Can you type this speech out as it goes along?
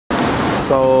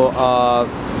So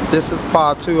this is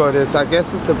part 2 of this. I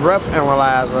guess it's the breath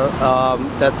analyzer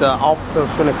that the officer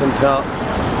finna conduct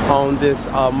on this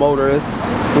motorist,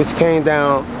 which came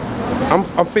down.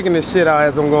 I'm figuring this shit out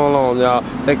as I'm going along, y'all.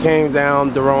 That came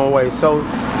down the wrong way. So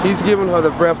he's giving her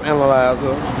the breath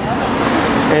analyzer,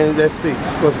 and let's see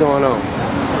what's going on.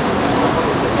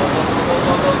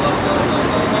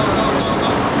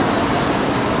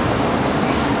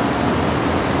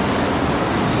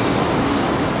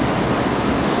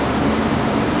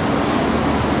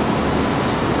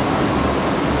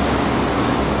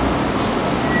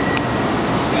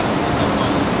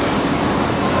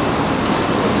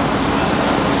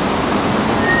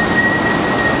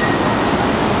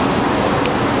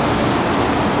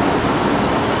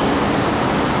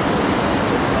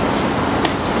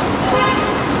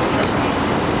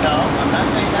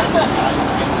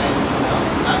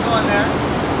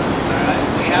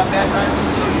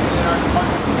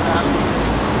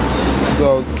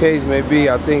 So the case may be,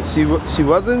 I think she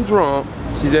wasn't drunk.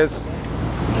 She just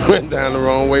went down the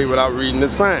wrong way without reading the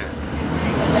sign.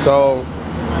 So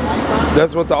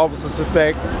that's what the officer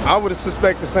suspect. I would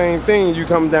suspect the same thing. You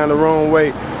come down the wrong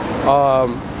way.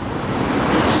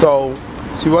 So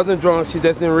she wasn't drunk. She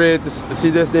just didn't read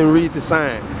the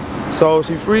sign. So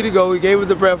she's free to go. We gave her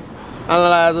the breath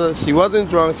analyzer. She wasn't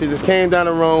drunk. She just came down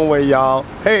the wrong way, y'all.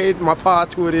 Hey, my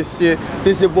part 2 of this shit.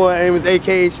 This your boy Amos,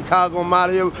 aka Chicago. I'm out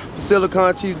here for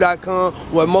SiliconChiefs.com,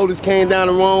 where motors came down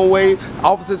the wrong way.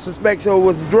 Officer suspects her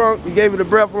was drunk. He gave her the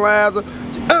breath analyzer.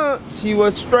 She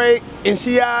was straight, and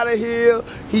she out of here.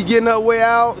 He getting her way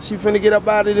out. She finna get up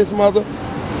out of this mother.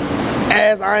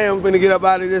 As I am finna get up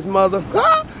out of this mother.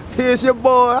 Here's your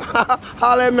boy.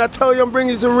 Holla at me. I told you I'm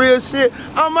bringing you some real shit.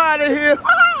 I'm out of here.